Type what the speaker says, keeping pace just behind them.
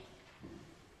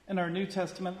And our New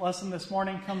Testament lesson this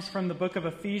morning comes from the book of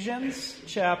Ephesians,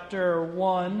 chapter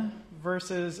 1,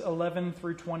 verses 11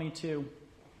 through 22.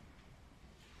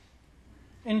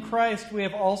 In Christ we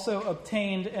have also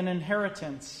obtained an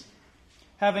inheritance,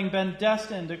 having been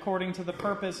destined according to the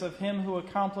purpose of him who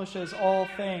accomplishes all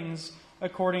things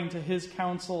according to his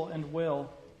counsel and will,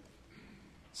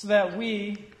 so that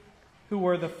we, who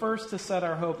were the first to set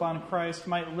our hope on Christ,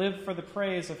 might live for the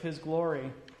praise of his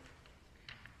glory.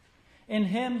 In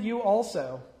him you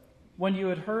also, when you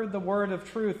had heard the word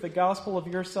of truth, the gospel of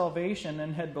your salvation,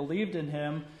 and had believed in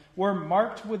him, were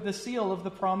marked with the seal of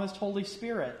the promised Holy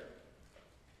Spirit.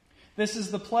 This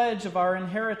is the pledge of our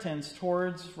inheritance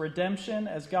towards redemption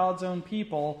as God's own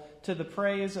people, to the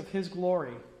praise of his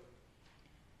glory.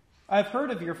 I've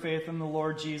heard of your faith in the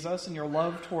Lord Jesus and your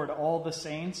love toward all the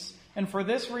saints, and for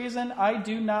this reason I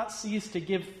do not cease to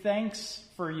give thanks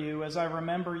for you as I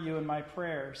remember you in my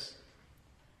prayers.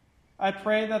 I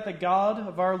pray that the God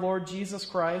of our Lord Jesus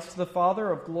Christ, the Father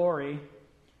of glory,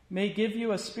 may give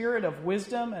you a spirit of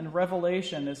wisdom and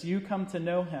revelation as you come to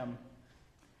know him,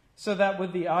 so that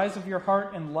with the eyes of your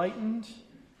heart enlightened,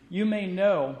 you may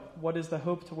know what is the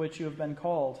hope to which you have been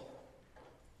called.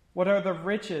 What are the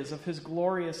riches of his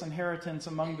glorious inheritance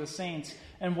among the saints,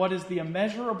 and what is the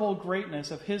immeasurable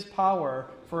greatness of his power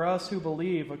for us who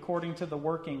believe according to the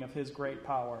working of his great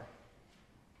power?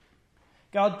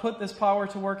 God put this power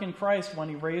to work in Christ when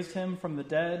he raised him from the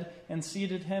dead and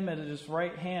seated him at his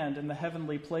right hand in the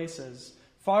heavenly places,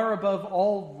 far above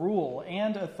all rule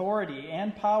and authority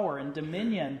and power and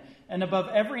dominion, and above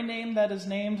every name that is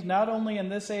named, not only in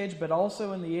this age, but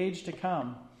also in the age to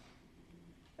come.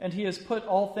 And he has put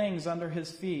all things under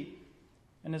his feet,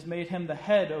 and has made him the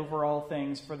head over all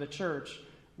things for the church,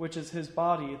 which is his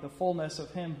body, the fullness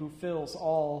of him who fills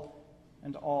all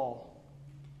and all.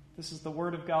 This is the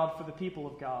word of God for the people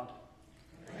of God.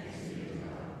 Thanks be to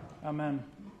God. Amen.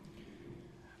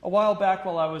 A while back,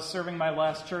 while I was serving my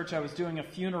last church, I was doing a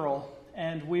funeral,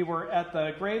 and we were at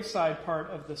the graveside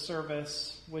part of the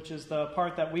service, which is the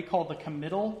part that we call the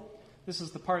committal. This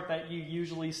is the part that you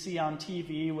usually see on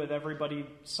TV with everybody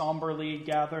somberly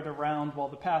gathered around while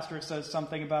the pastor says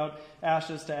something about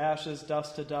ashes to ashes,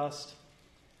 dust to dust.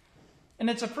 And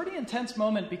it's a pretty intense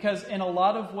moment because in a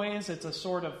lot of ways it's a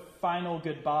sort of final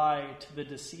goodbye to the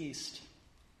deceased.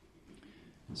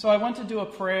 So I went to do a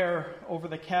prayer over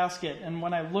the casket, and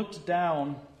when I looked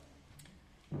down,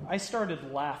 I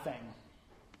started laughing.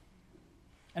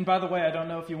 And by the way, I don't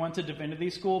know if you went to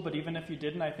divinity school, but even if you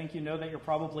didn't, I think you know that you're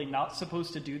probably not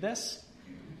supposed to do this.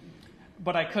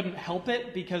 But I couldn't help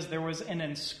it because there was an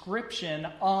inscription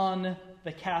on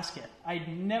the casket.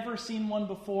 I'd never seen one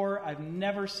before. I've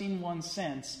never seen one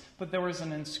since. But there was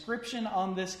an inscription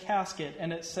on this casket,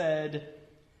 and it said,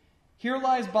 "Here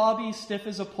lies Bobby, stiff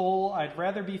as a pole. I'd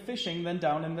rather be fishing than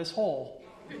down in this hole."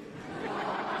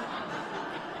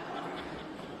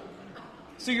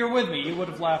 So you're with me. You would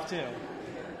have laughed too.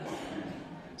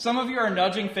 Some of you are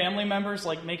nudging family members,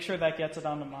 like, make sure that gets it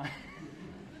onto mine.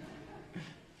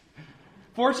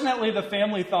 Fortunately, the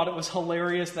family thought it was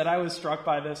hilarious that I was struck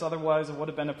by this. Otherwise, it would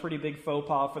have been a pretty big faux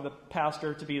pas for the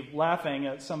pastor to be laughing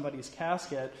at somebody's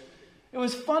casket. It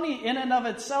was funny in and of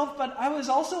itself, but I was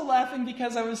also laughing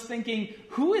because I was thinking,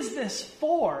 who is this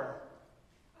for?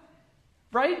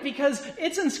 Right? Because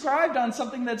it's inscribed on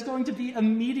something that's going to be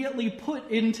immediately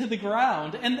put into the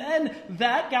ground. And then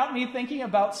that got me thinking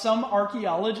about some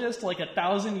archaeologist like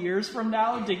 1,000 years from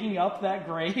now digging up that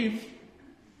grave.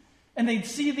 And they'd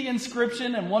see the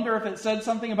inscription and wonder if it said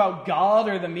something about God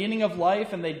or the meaning of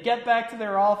life, and they'd get back to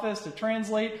their office to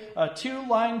translate a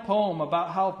 2-line poem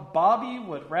about how Bobby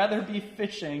would rather be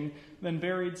fishing than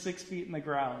buried 6 feet in the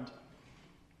ground.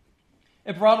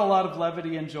 It brought a lot of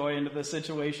levity and joy into the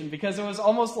situation because it was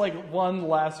almost like one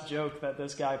last joke that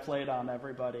this guy played on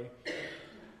everybody.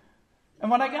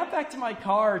 And when I got back to my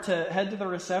car to head to the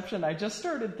reception, I just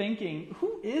started thinking,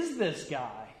 who is this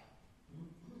guy?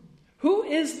 Who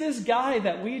is this guy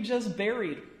that we just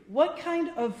buried? What kind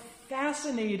of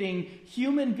fascinating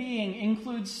human being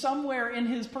includes somewhere in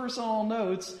his personal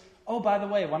notes, oh, by the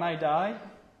way, when I die,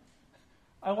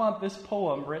 I want this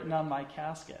poem written on my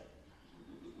casket?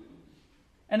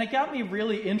 And it got me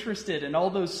really interested in all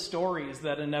those stories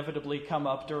that inevitably come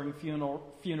up during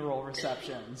funeral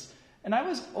receptions. And I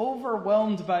was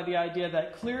overwhelmed by the idea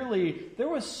that clearly there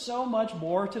was so much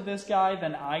more to this guy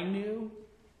than I knew.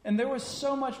 And there was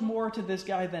so much more to this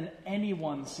guy than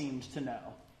anyone seemed to know.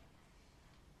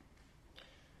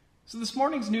 So this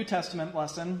morning's New Testament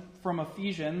lesson from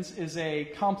Ephesians is a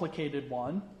complicated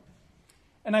one.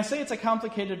 And I say it's a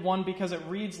complicated one because it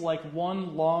reads like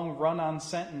one long run-on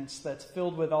sentence that's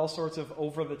filled with all sorts of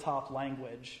over-the-top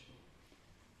language.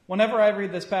 Whenever I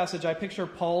read this passage, I picture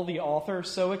Paul, the author,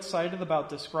 so excited about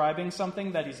describing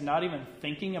something that he's not even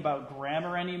thinking about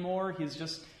grammar anymore. He's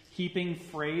just heaping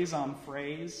phrase on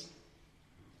phrase.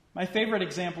 My favorite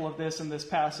example of this in this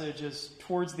passage is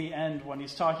towards the end when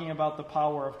he's talking about the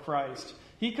power of Christ.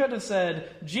 He could have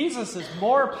said, Jesus is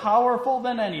more powerful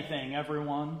than anything,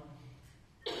 everyone.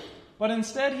 But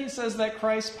instead he says that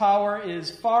Christ's power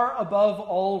is far above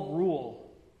all rule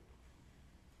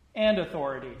and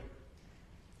authority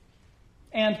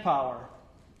and power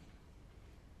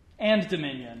and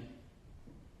dominion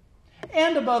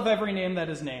and above every name that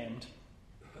is named.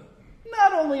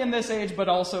 Not only in this age, but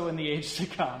also in the age to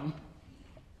come.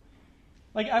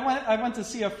 Like, I went to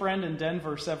see a friend in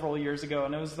Denver several years ago,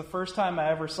 and it was the first time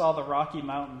I ever saw the Rocky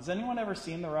Mountains. Anyone ever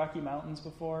seen the Rocky Mountains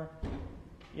before?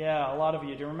 Yeah, a lot of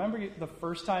you. Do you remember the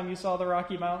first time you saw the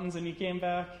Rocky Mountains and you came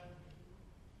back?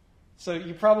 So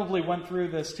you probably went through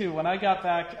this too. When I got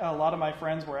back, a lot of my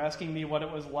friends were asking me what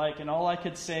it was like, and all I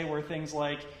could say were things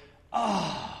like,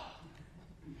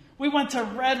 we went to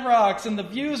Red Rocks, and the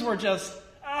views were just,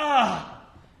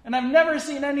 and I've never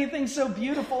seen anything so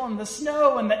beautiful, and the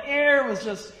snow and the air was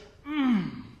just,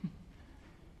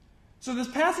 So this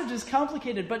passage is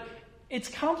complicated, but it's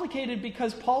complicated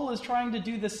because Paul is trying to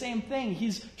do the same thing.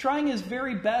 He's trying his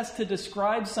very best to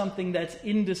describe something that's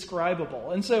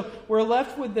indescribable. And so we're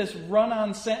left with this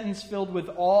run-on sentence filled with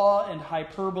awe and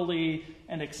hyperbole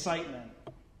and excitement.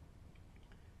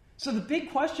 So the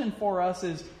big question for us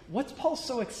is, what's Paul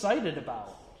so excited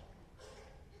about?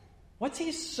 What's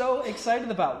he so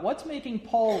excited about? What's making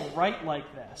Paul write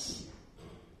like this?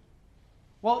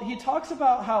 Well, he talks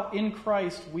about how in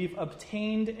Christ we've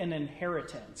obtained an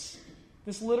inheritance.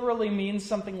 This literally means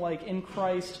something like, in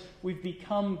Christ we've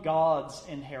become God's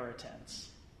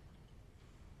inheritance.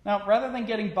 Now, rather than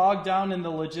getting bogged down in the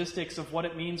logistics of what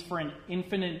it means for an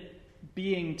infinite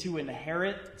being to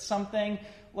inherit something,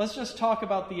 let's just talk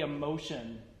about the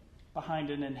emotion behind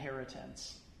an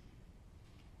inheritance.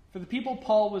 For the people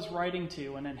Paul was writing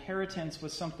to, an inheritance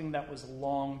was something that was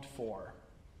longed for.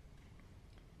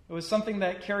 It was something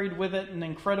that carried with it an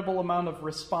incredible amount of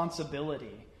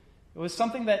responsibility. It was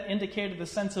something that indicated the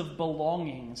sense of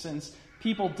belonging, since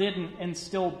people didn't and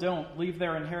still don't leave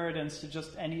their inheritance to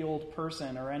just any old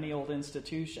person or any old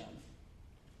institution.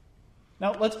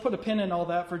 Now, let's put a pin in all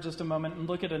that for just a moment and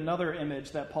look at another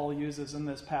image that Paul uses in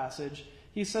this passage.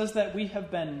 He says that we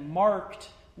have been marked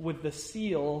with the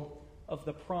seal of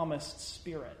the promised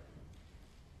Spirit.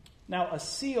 Now, a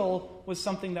seal was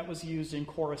something that was used in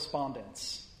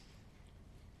correspondence.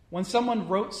 When someone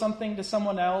wrote something to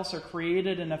someone else or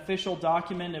created an official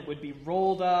document, it would be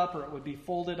rolled up or it would be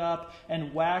folded up,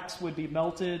 and wax would be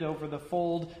melted over the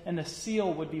fold, and a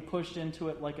seal would be pushed into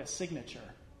it like a signature.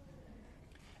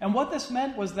 And what this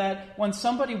meant was that when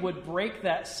somebody would break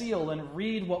that seal and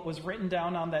read what was written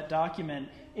down on that document,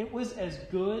 it was as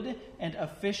good and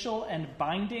official and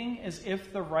binding as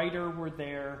if the writer were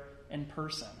there in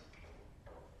person.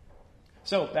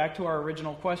 So, back to our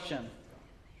original question.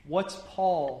 What's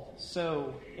Paul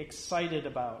so excited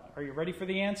about? Are you ready for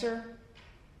the answer?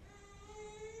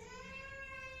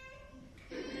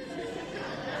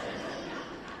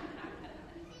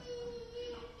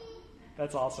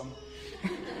 That's awesome.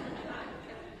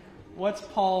 What's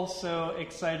Paul so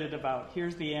excited about?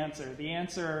 Here's the answer. The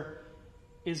answer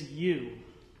is you.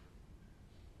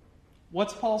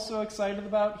 What's Paul so excited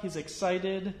about? He's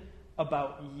excited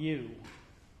about you.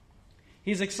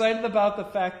 He's excited about the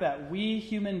fact that we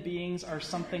human beings are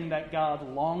something that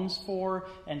God longs for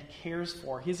and cares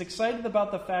for. He's excited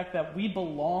about the fact that we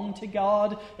belong to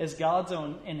God as God's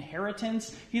own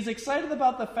inheritance. He's excited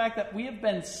about the fact that we have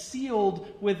been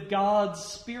sealed with God's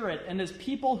Spirit. And as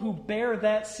people who bear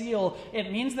that seal,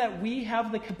 it means that we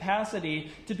have the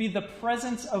capacity to be the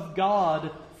presence of God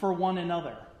for one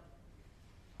another.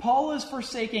 Paul is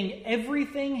forsaking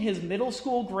everything his middle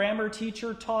school grammar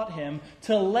teacher taught him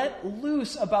to let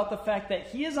loose about the fact that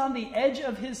he is on the edge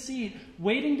of his seat,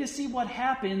 waiting to see what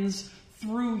happens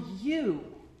through you.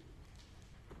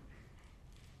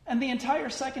 And the entire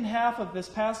second half of this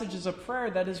passage is a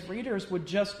prayer that his readers would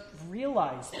just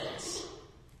realize this.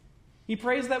 He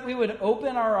prays that we would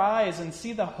open our eyes and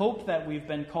see the hope that we've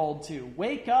been called to.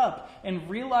 Wake up and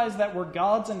realize that we're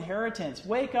God's inheritance.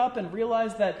 Wake up and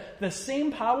realize that the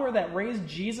same power that raised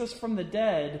Jesus from the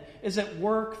dead is at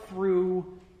work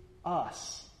through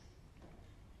us.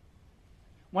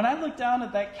 When I looked down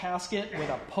at that casket with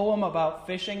a poem about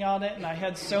fishing on it, and I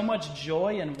had so much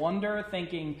joy and wonder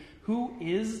thinking, who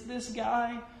is this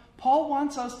guy? Paul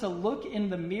wants us to look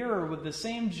in the mirror with the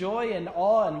same joy and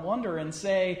awe and wonder and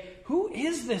say, who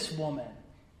is this woman?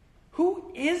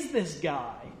 Who is this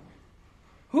guy?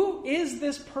 Who Who is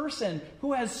this person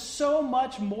who has so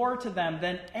much more to them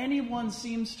than anyone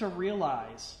seems to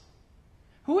realize?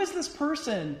 Who is this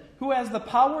person who has the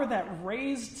power that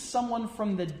raised someone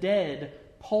from the dead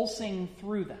pulsing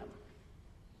through them?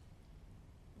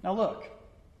 Now look,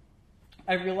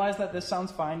 I realize that this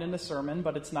sounds fine in a sermon,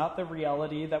 but it's not the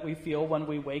reality that we feel when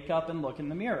we wake up and look in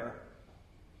the mirror.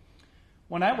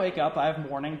 When I wake up, I have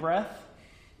morning breath.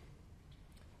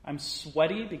 I'm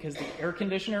sweaty because the air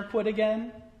conditioner quit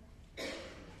again.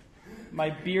 My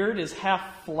beard is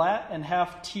half flat and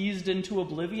half teased into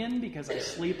oblivion because I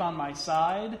sleep on my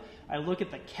side. I look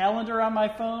at the calendar on my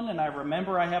phone and I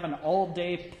remember I have an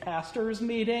all-day pastor's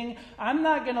meeting. I'm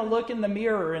not going to look in the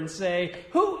mirror and say,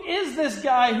 who is this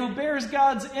guy who bears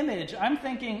God's image? I'm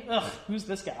thinking, who's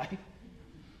this guy?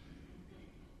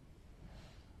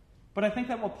 But I think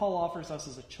that what Paul offers us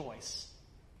is a choice.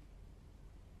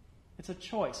 It's a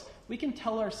choice. We can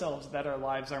tell ourselves that our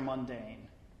lives are mundane,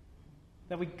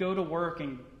 that we go to work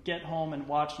and get home and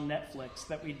watch Netflix,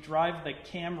 that we drive the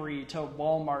Camry to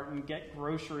Walmart and get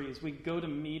groceries, we go to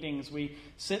meetings, we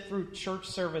sit through church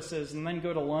services and then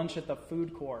go to lunch at the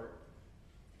food court.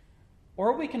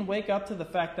 Or we can wake up to the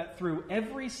fact that through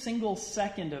every single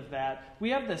second of that, we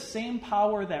have the same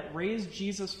power that raised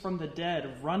Jesus from the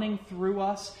dead running through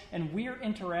us, and we're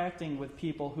interacting with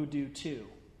people who do too.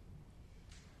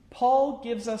 Paul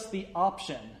gives us the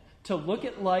option to look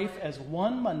at life as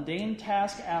one mundane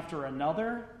task after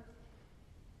another,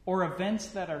 or events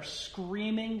that are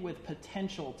screaming with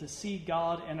potential to see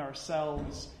God in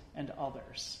ourselves and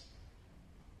others.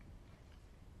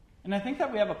 And I think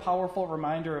that we have a powerful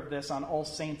reminder of this on All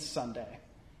Saints Sunday.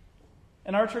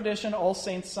 In our tradition, All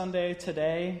Saints Sunday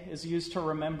today is used to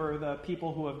remember the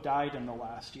people who have died in the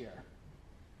last year.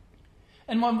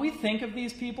 And when we think of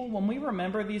these people, when we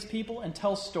remember these people and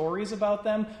tell stories about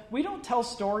them, we don't tell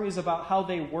stories about how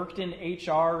they worked in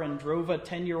HR and drove a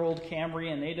 10-year-old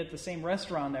Camry and ate at the same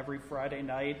restaurant every Friday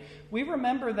night. We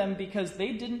remember them because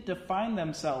they didn't define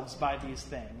themselves by these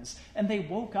things, and they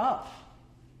woke up.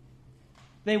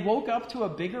 They woke up to a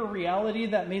bigger reality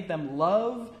that made them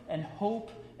love and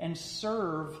hope and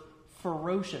serve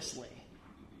ferociously.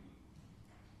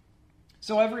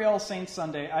 So every All Saints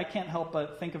Sunday, I can't help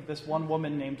but think of this one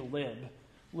woman named Lib.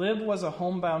 Lib was a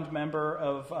homebound member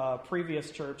of a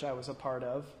previous church I was a part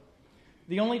of.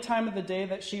 The only time of the day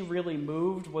that she really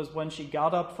moved was when she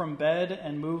got up from bed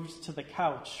and moved to the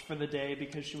couch for the day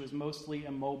because she was mostly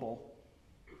immobile.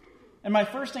 And my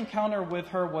first encounter with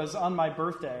her was on my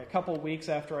birthday, a couple weeks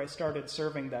after I started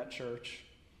serving that church.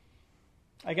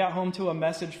 I got home to a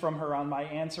message from her on my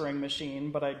answering machine,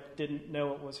 but I didn't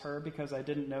know it was her because I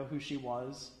didn't know who she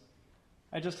was.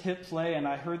 I just hit play and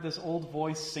I heard this old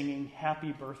voice singing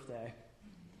 "Happy Birthday."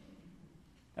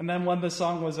 And then when the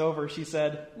song was over, she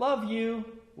said, "Love you,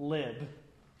 Lib."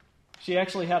 She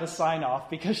actually had a sign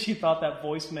off because she thought that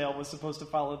voicemail was supposed to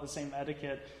follow the same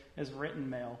etiquette as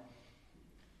written mail.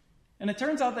 And it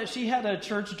turns out that she had a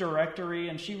church directory,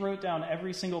 and she wrote down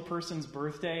every single person's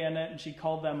birthday in it, and she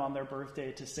called them on their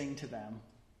birthday to sing to them.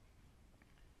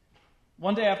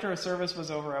 One day after a service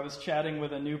was over, I was chatting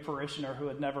with a new parishioner who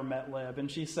had never met Lib, and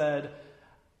she said,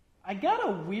 "I got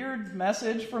a weird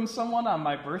message from someone on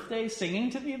my birthday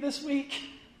singing to me this week."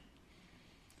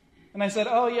 And I said,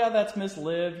 "Oh yeah, that's Miss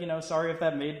Lib. Sorry if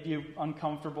that made you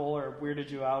uncomfortable or weirded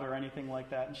you out or anything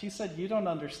like that." And she said, "You don't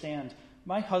understand.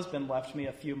 My husband left me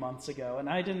a few months ago, and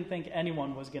I didn't think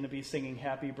anyone was going to be singing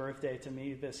happy birthday to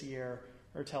me this year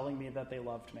or telling me that they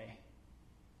loved me."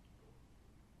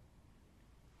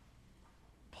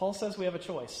 Paul says we have a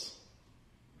choice.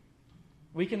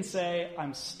 We can say,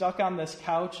 I'm stuck on this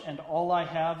couch and all I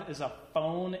have is a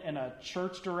phone and a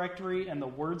church directory and the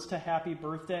words to happy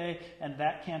birthday, and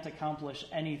that can't accomplish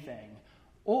anything.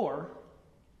 Or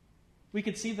we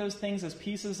could see those things as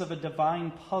pieces of a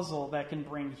divine puzzle that can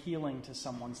bring healing to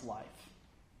someone's life.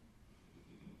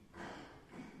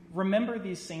 Remember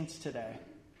these saints today.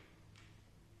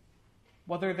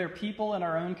 Whether they're people in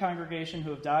our own congregation who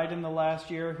have died in the last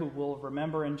year, who we'll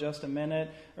remember in just a minute,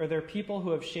 or they're people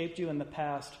who have shaped you in the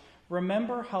past,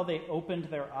 remember how they opened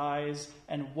their eyes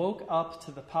and woke up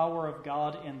to the power of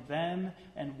God in them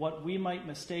and what we might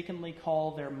mistakenly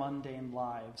call their mundane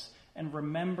lives. And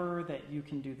remember that you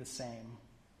can do the same.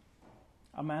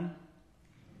 Amen?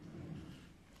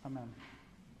 Amen.